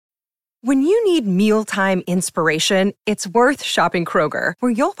When you need mealtime inspiration, it's worth shopping Kroger,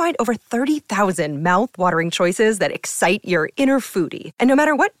 where you'll find over 30,000 mouth-watering choices that excite your inner foodie. And no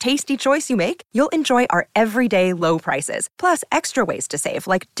matter what tasty choice you make, you'll enjoy our everyday low prices, plus extra ways to save,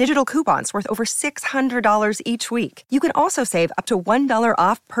 like digital coupons worth over $600 each week. You can also save up to $1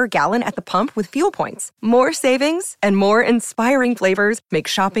 off per gallon at the pump with fuel points. More savings and more inspiring flavors make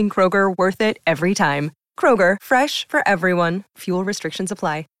shopping Kroger worth it every time. Kroger, fresh for everyone. Fuel restrictions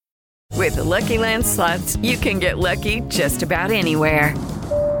apply. With the Lucky Land Slots, you can get lucky just about anywhere.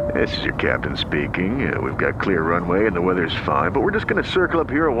 This is your captain speaking. We've got clear runway and the weather's fine, but we're just going to circle up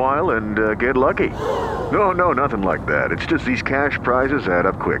here a while and get lucky. No, nothing like that. It's just these cash prizes add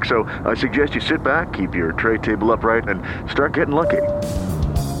up quick. So I suggest you sit back, keep your tray table upright, and start getting lucky.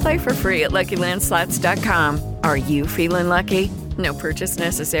 Play for free at LuckyLandSlots.com. Are you feeling lucky? No purchase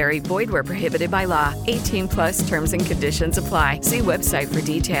necessary. Void where prohibited by law. 18+ terms and conditions apply. See website for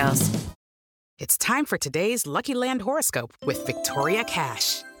details. It's time for today's Lucky Land horoscope with Victoria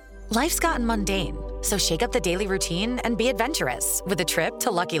Cash. Life's gotten mundane, so shake up the daily routine and be adventurous with a trip to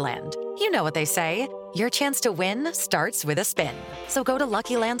Lucky Land. You know what they say. Your chance to win starts with a spin. So go to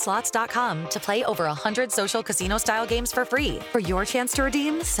LuckyLandSlots.com to play over 100 social casino-style games for free for your chance to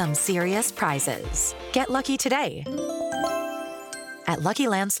redeem some serious prizes. Get lucky today at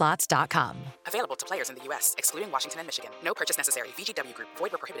LuckyLandSlots.com. Available to players in the U.S., excluding Washington and Michigan. No purchase necessary. VGW Group.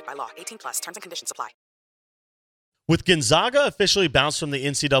 Void where prohibited by law. 18+. Terms and conditions apply. With Gonzaga officially bounced from the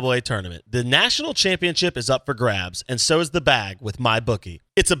NCAA tournament, the national championship is up for grabs, and so is the bag with MyBookie.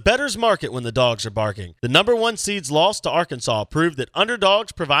 It's a bettor's market when the dogs are barking. The number 1 seed's loss to Arkansas proved that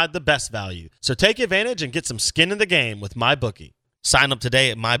underdogs provide the best value. So take advantage and get some skin in the game with MyBookie. Sign up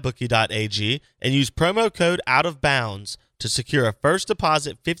today at mybookie.ag and use promo code OUTOFBOUNDS to secure a first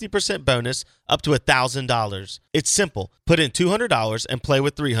deposit 50% bonus up to $1,000. It's simple. Put in $200 and play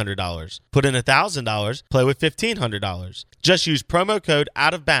with $300. Put in $1,000, play with $1,500. Just use promo code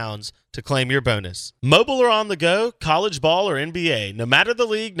OUTOFBOUNDS to claim your bonus. Mobile or on the go, college ball or NBA, no matter the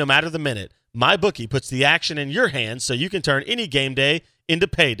league, no matter the minute, MyBookie puts the action in your hands so you can turn any game day into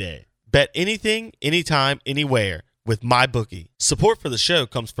payday. Bet anything, anytime, anywhere with MyBookie. Support for the show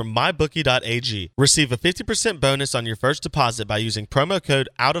comes from mybookie.ag. Receive a 50% bonus on your first deposit by using promo code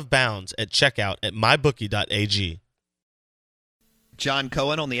OUTOFBOUNDS at checkout at mybookie.ag. John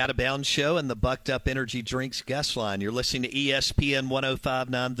Cohen on the Out of Bounds Show and the Bucked Up Energy Drinks guest line. You're listening to ESPN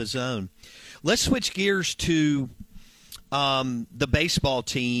 105.9 The Zone. Let's switch gears to the baseball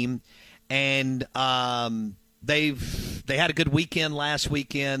team, and they had a good weekend last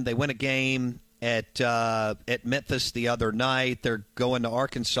weekend. They won a game at Memphis the other night. They're going to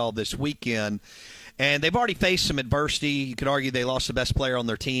Arkansas this weekend, and they've already faced some adversity. You could argue they lost the best player on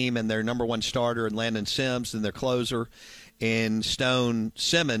their team and their number 1 starter in Landon Sims and their closer in Stone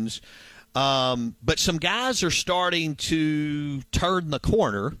Simmons. But some guys are starting to turn the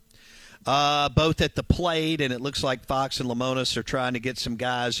corner, both at the plate, and it looks like Fox and Lemonis are trying to get some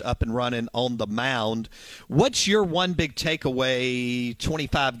guys up and running on the mound. What's your one big takeaway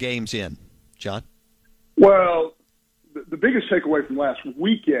 25 games in, John? Well, the biggest takeaway from last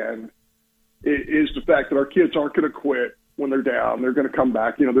weekend is the fact that our kids aren't going to quit when they're down. They're going to come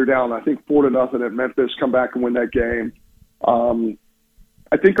back. You know, they're down, I think, 4-0 at Memphis, come back and win that game.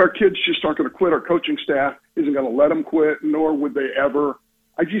 I think our kids just aren't going to quit. Our coaching staff isn't going to let them quit, nor would they ever.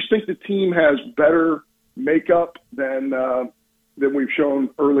 I just think the team has better makeup than we've shown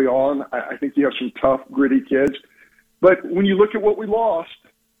early on. I think you have some tough, gritty kids. But when you look at what we lost,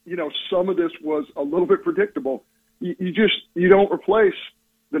 you know, some of this was a little bit predictable. You don't replace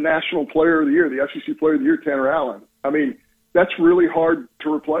the National Player of the Year, the SEC Player of the Year, Tanner Allen. I mean, that's really hard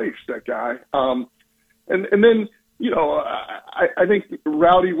to replace, that guy. And then, you know, I think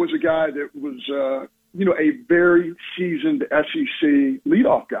Rowdy was a guy that was, you know, a very seasoned SEC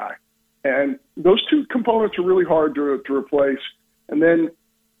leadoff guy. And those two components are really hard to replace. And then,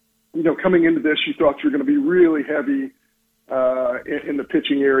 you know, coming into this, you thought you were going to be really heavy in the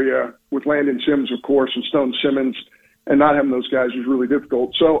pitching area with Landon Sims, of course, and Stone Simmons, and not having those guys was really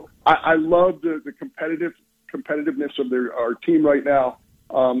difficult. So I love the competitiveness of our team right now.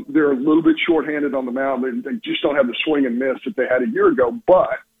 They're a little bit shorthanded on the mound. They just don't have the swing and miss that they had a year ago,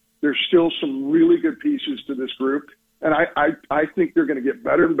 but there's still some really good pieces to this group. And I think they're going to get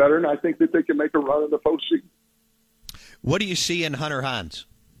better and better, and I think that they can make a run in the postseason. What do you see in Hunter Hines?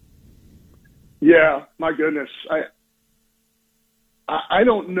 Yeah, my goodness. I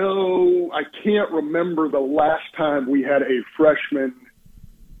don't know. I can't remember the last time we had a freshman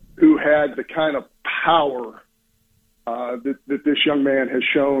who had the kind of power that this young man has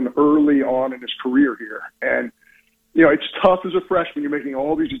shown early on in his career here. And it's tough as a freshman. You're making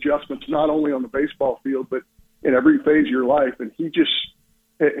all these adjustments, not only on the baseball field, but in every phase of your life. And he just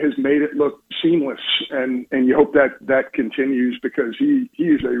has made it look seamless. And you hope that continues, because he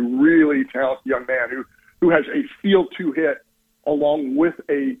is a really talented young man who has a feel-to hit along with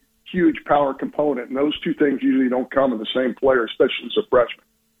a huge power component. And those two things usually don't come in the same player, especially as a freshman.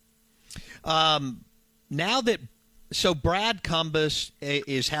 So Brad Cumbest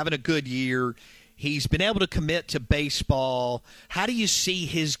is having a good year. He's been able to commit to baseball. How do you see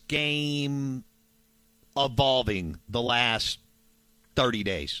his game evolving the last 30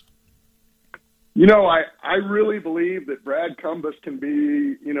 days? I really believe that Brad Cumbest can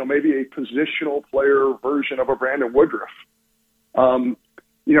be, maybe a positional player version of a Brandon Woodruff. In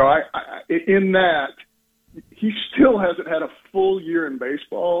that, he still hasn't had a full year in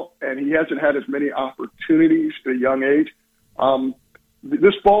baseball, and he hasn't had as many opportunities at a young age.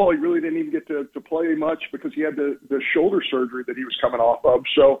 This fall, he really didn't even get to play much because he had the shoulder surgery that he was coming off of.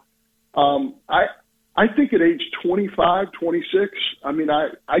 So I think at age 25, 26,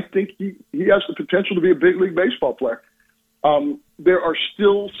 I think he has the potential to be a big league baseball player. There are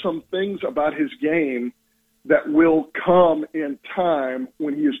still some things about his game that will come in time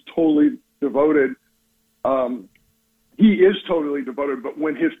when he is totally devoted. He is totally devoted, but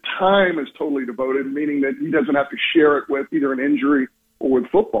when his time is totally devoted, meaning that he doesn't have to share it with either an injury or with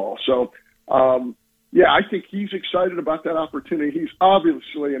football. So, I think he's excited about that opportunity. He's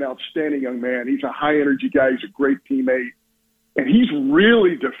obviously an outstanding young man. He's a high-energy guy. He's a great teammate. And he's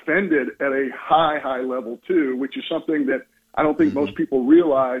really defended at a high level, too, which is something that I don't think most people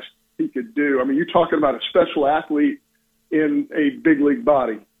realize he could do. You're talking about a special athlete in a big league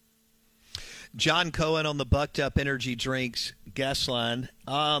body. John Cohen on the Bucked Up Energy Drinks guest line.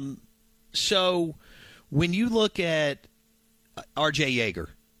 So when you look at R.J. Yeager,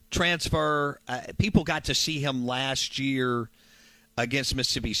 transfer, people got to see him last year against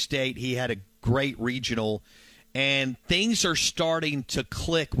Mississippi State. He had a great regional, and things are starting to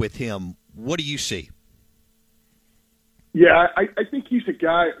click with him. What do you see? Yeah, I think he's a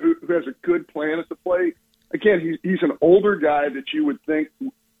guy who has a good plan at the plate. Again, he's an older guy that you would think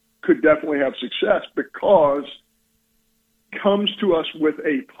could definitely have success because comes to us with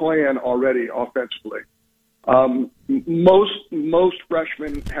a plan already offensively. Most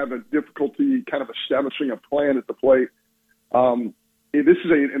freshmen have a difficulty kind of establishing a plan at the plate. This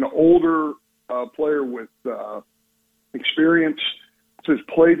is an older player with experience, has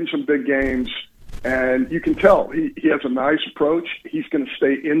played in some big games, and you can tell he has a nice approach. He's going to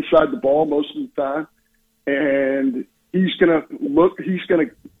stay inside the ball most of the time, and he's going to look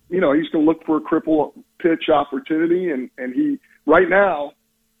for a cripple pitch opportunity, and he right now.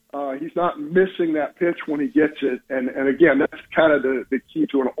 He's not missing that pitch when he gets it. And again, that's kind of the key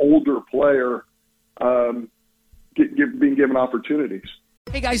to an older player being given opportunities.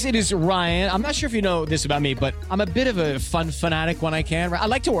 Hey guys, it is Ryan. I'm not sure if you know this about me, but I'm a bit of a fun fanatic when I can. I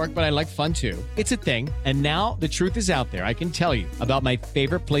like to work, but I like fun too. It's a thing. And now the truth is out there. I can tell you about my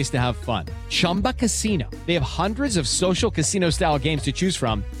favorite place to have fun. Chumba Casino. They have hundreds of social casino style games to choose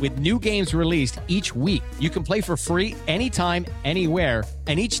from with new games released each week. You can play for free anytime, anywhere.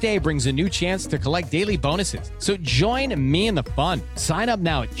 And each day brings a new chance to collect daily bonuses. So join me in the fun. Sign up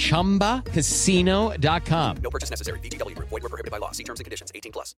now at ChumbaCasino.com. No purchase necessary. VGW Group. Void where prohibited by law. See terms and conditions.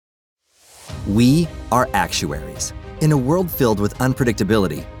 18+. We are actuaries. In a world filled with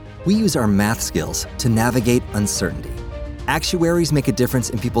unpredictability, we use our math skills to navigate uncertainty. Actuaries make a difference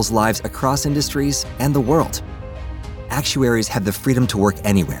in people's lives across industries and the world. Actuaries have the freedom to work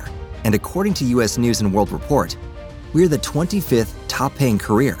anywhere. And according to U.S. News & World Report, we're the 25th top-paying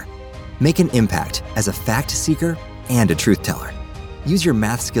career. Make an impact as a fact seeker and a truth teller. Use your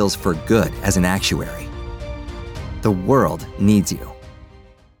math skills for good as an actuary. The world needs you.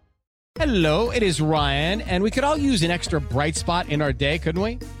 Hello, it is Ryan, and we could all use an extra bright spot in our day, couldn't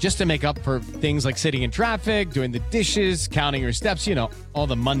we? Just to make up for things like sitting in traffic, doing the dishes, counting your steps, all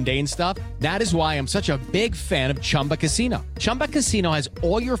the mundane stuff. That is why I'm such a big fan of Chumba Casino. Chumba Casino has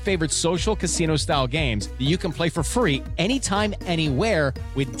all your favorite social casino-style games that you can play for free anytime, anywhere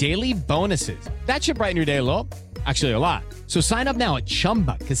with daily bonuses. That should brighten your day a little. Actually, a lot. So sign up now at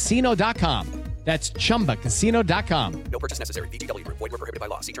ChumbaCasino.com. That's ChumbaCasino.com. No purchase necessary. VGW Group. Void where prohibited by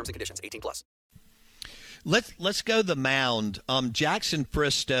law. See terms and conditions. 18+. Let's go the mound. Jackson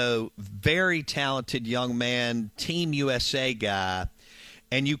Fristoe, very talented young man, Team USA guy,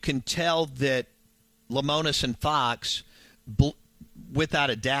 and you can tell that Lemonis and Fox, without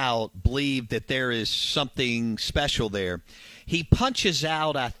a doubt, believe that there is something special there. He punches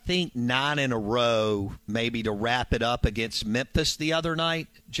out, I think, 9 in a row, maybe to wrap it up against Memphis the other night,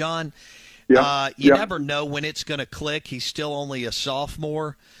 John. You never know when it's going to click. He's still only a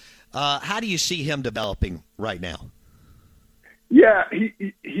sophomore. How do you see him developing right now? Yeah,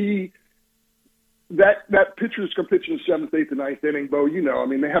 that pitcher that's going to pitch in the 7th, 8th, and 9th inning, Bo, I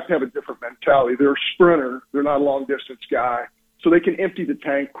mean, they have to have a different mentality. They're a sprinter. They're not a long-distance guy. So they can empty the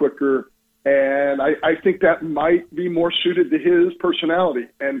tank quicker. And I think that might be more suited to his personality.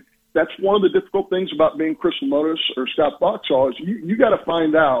 And that's one of the difficult things about being Chris Lemonis or Scott Boxall is you got to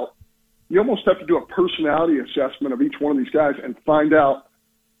find out. You almost have to do a personality assessment of each one of these guys and find out,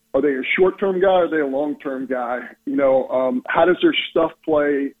 are they a short-term guy or are they a long-term guy? How does their stuff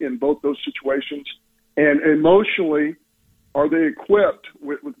play in both those situations? And emotionally, are they equipped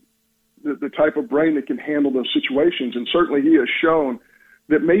with the type of brain that can handle those situations? And certainly he has shown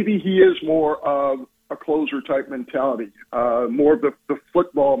that maybe he is more of a closer-type mentality, more of the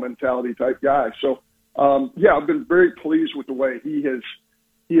football mentality type guy. So, I've been very pleased with the way he has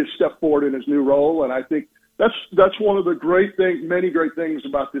stepped forward in his new role, and I think that's one of the many great things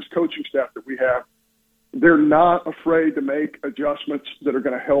about this coaching staff that we have. They're not afraid to make adjustments that are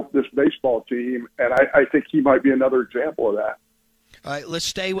going to help this baseball team, and I think he might be another example of that. All right, let's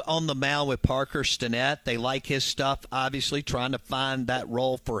stay on the mound with Parker Stinnett. They like his stuff, obviously, trying to find that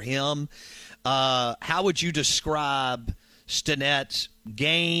role for him. How would you describe Stinnett's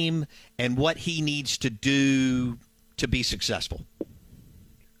game and what he needs to do to be successful?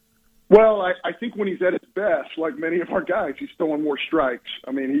 Well, I think when he's at his best, like many of our guys, he's throwing more strikes.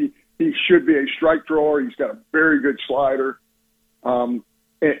 I mean, he should be a strike thrower. He's got a very good slider. And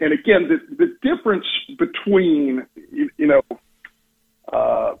again, the difference between,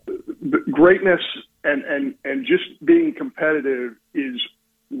 greatness and just being competitive is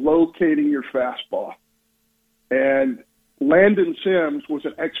locating your fastball. And Landon Sims was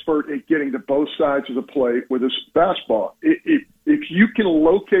an expert at getting to both sides of the plate with his fastball. If you can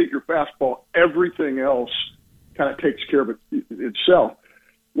locate your fastball, everything else kind of takes care of itself.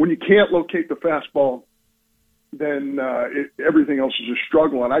 When you can't locate the fastball, then everything else is a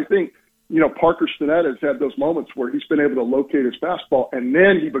struggle. And I think, Parker Stinnett has had those moments where he's been able to locate his fastball, and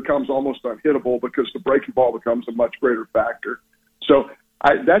then he becomes almost unhittable because the breaking ball becomes a much greater factor. So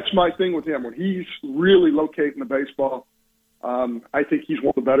that's my thing with him. When he's really locating the baseball, I think he's one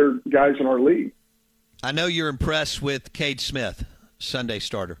of the better guys in our league. I know you're impressed with Cade Smith, Sunday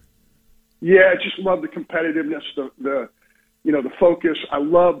starter. Yeah, I just love the competitiveness, the focus. I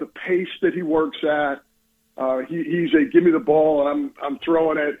love the pace that he works at. He's a give me the ball and I'm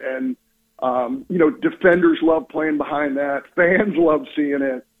throwing it, and defenders love playing behind that. Fans love seeing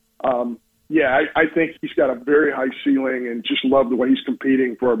it. I think he's got a very high ceiling, and just love the way he's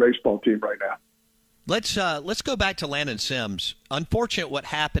competing for our baseball team right now. Let's go back to Landon Sims. Unfortunate what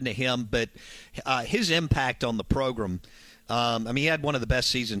happened to him, but his impact on the program. He had one of the best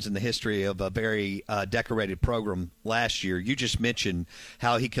seasons in the history of a very decorated program last year. You just mentioned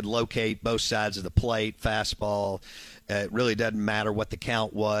how he could locate both sides of the plate, fastball. It really doesn't matter what the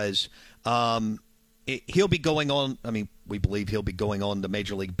count was. He'll be going on. We believe he'll be going on to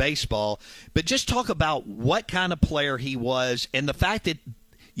Major League Baseball. But just talk about what kind of player he was, and the fact that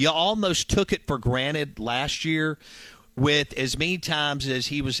you almost took it for granted last year with as many times as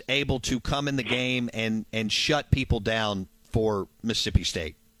he was able to come in the game and shut people down for Mississippi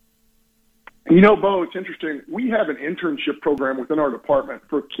State. Bo, it's interesting. We have an internship program within our department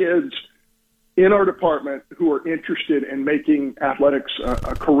for kids in our department who are interested in making athletics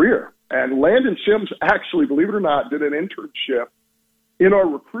a career. And Landon Sims actually, believe it or not, did an internship in our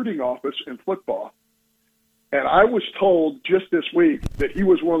recruiting office in football. And I was told just this week that he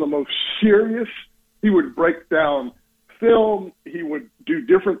was one of the most serious. He would break down film. He would do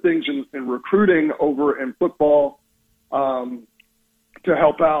different things in recruiting over in football to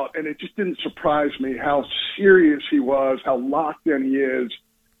help out. And it just didn't surprise me how serious he was, how locked in he is,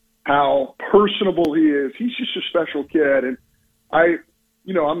 how personable he is. He's just a special kid. And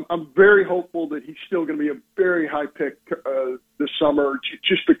I'm very hopeful that he's still going to be a very high pick this summer,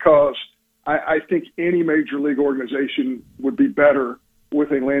 just because I think any major league organization would be better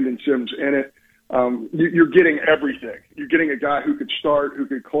with a Landon Sims in it. You're getting everything. You're getting a guy who could start, who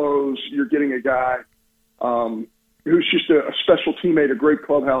could close. You're getting a guy who's just a special teammate, a great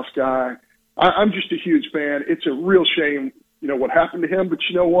clubhouse guy. I'm just a huge fan. It's a real shame, what happened to him. But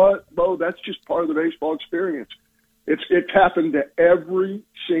you know what, Bo? That's just part of the baseball experience. It's happened to every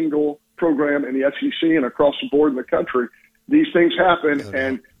single program in the SEC and across the board in the country. These things happen,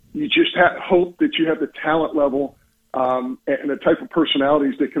 and you just hope that you have the talent level and the type of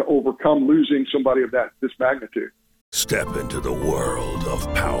personalities that can overcome losing somebody of this magnitude. Step into the world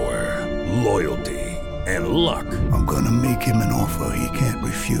of power, loyalty, and luck. I'm gonna make him an offer he can't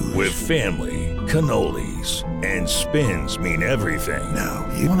refuse. With family, cannolis, and spins mean everything. Now,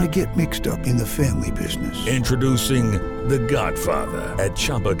 you wanna get mixed up in the family business. Introducing The Godfather at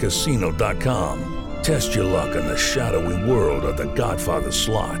ChumbaCasino.com. Test your luck in the shadowy world of The Godfather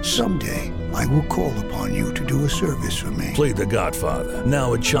slot. Someday, I will call upon you to do a service for me. Play The Godfather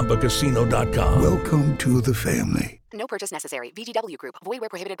now at ChumbaCasino.com. Welcome to the family. No purchase necessary. VGW Group. Void where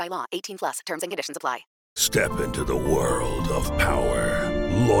prohibited by law. 18+. Terms and conditions apply. Step into the world of power,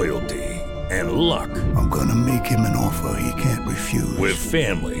 loyalty, and luck. I'm gonna make him an offer he can't refuse. With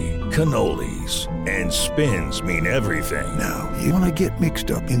family, cannolis, and spins mean everything. Now, you wanna get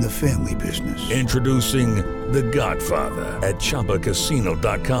mixed up in the family business. Introducing The Godfather at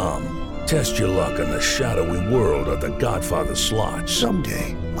ChumbaCasino.com. Test your luck in the shadowy world of The Godfather slot.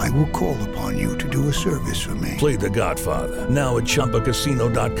 Someday, I will call upon you to do a service for me. Play The Godfather now at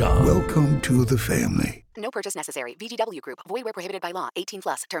ChumbaCasino.com. Welcome to the family. No purchase necessary. VGW Group. Void where prohibited by law.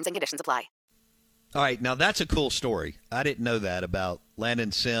 18+. Terms and conditions apply. All right, now that's a cool story. I didn't know that about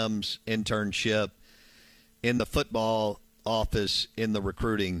Landon Sims' internship in the football office in the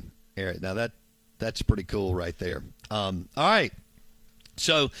recruiting area. Now that's pretty cool right there. All right.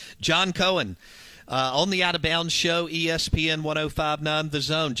 So, John Cohen, on the Out of Bounds Show, ESPN 105.9 The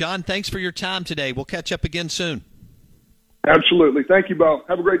Zone. John, thanks for your time today. We'll catch up again soon. Absolutely. Thank you, Bo.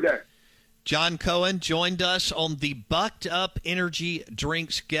 Have a great day. John Cohen joined us on the Bucked Up Energy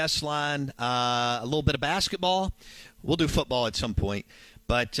Drinks guest line. A little bit of basketball. We'll do football at some point.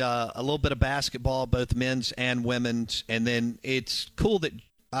 But a little bit of basketball, both men's and women's. And then it's cool that,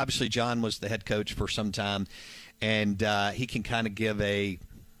 obviously, John was the head coach for some time. And he can kind of give a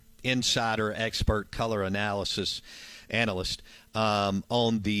insider, expert, color analyst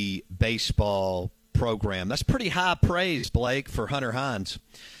on the baseball program. That's pretty high praise, Blake, for Hunter Hines.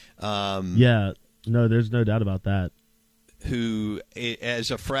 Yeah, no, there's no doubt about that. Who,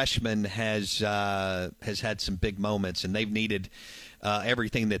 as a freshman, has had some big moments, and they've needed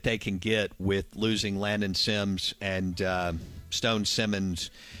everything that they can get with losing Landon Sims and Stone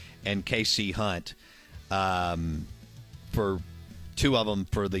Simmons and KC Hunt. For two of them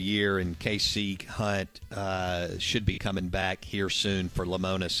for the year, and KC Hunt should be coming back here soon for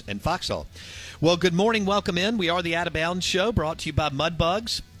Lamonis and Foxhall. Well, good morning. Welcome in. We are the Out of Bounds Show, brought to you by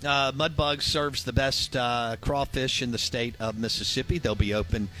Mudbugs. Mudbugs serves the best crawfish in the state of Mississippi. They'll be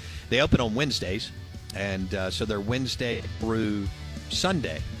open. They open on Wednesdays, and so they're Wednesday through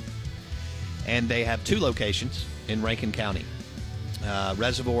Sunday. And they have two locations in Rankin County.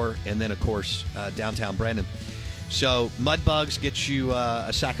 Reservoir, and then, of course, downtown Brandon. So Mudbugs gets you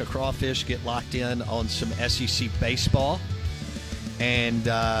a sack of crawfish, get locked in on some SEC baseball, and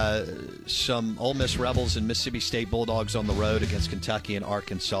some Ole Miss Rebels and Mississippi State Bulldogs on the road against Kentucky and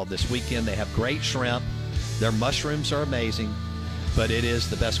Arkansas this weekend. They have great shrimp. Their mushrooms are amazing, but it is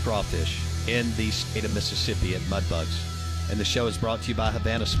the best crawfish in the state of Mississippi at Mudbugs. And the show is brought to you by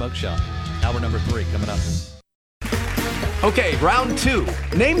Havana Smoke Shop. Hour number 3 coming up. Okay, round 2.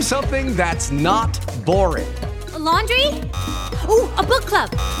 Name something that's not boring. A laundry? Ooh, a book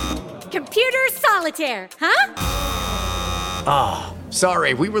club. Computer solitaire, huh? Ah,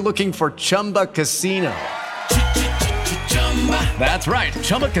 sorry, we were looking for Chumba Casino. That's right,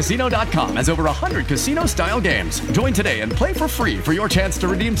 ChumbaCasino.com has over 100 casino-style games. Join today and play for free for your chance to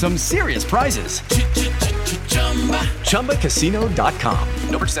redeem some serious prizes. ChumbaCasino.com.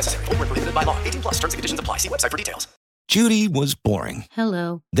 No purchase necessary. Void where prohibited by law. 18+. Terms and conditions apply. See website for details. Judy was boring.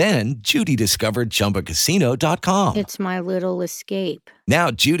 Hello. Then Judy discovered ChumbaCasino.com. It's my little escape. Now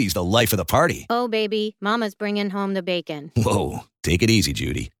Judy's the life of the party. Oh, baby, mama's bringing home the bacon. Whoa, take it easy,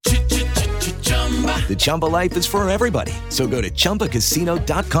 Judy. The Chumba life is for everybody. So go to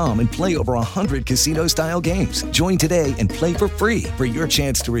ChumbaCasino.com and play over 100 casino-style games. Join today and play for free for your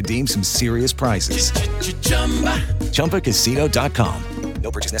chance to redeem some serious prizes. ChumbaCasino.com. No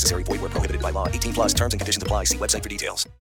purchase necessary. Void where prohibited by law. 18+. Terms and conditions apply. See website for details.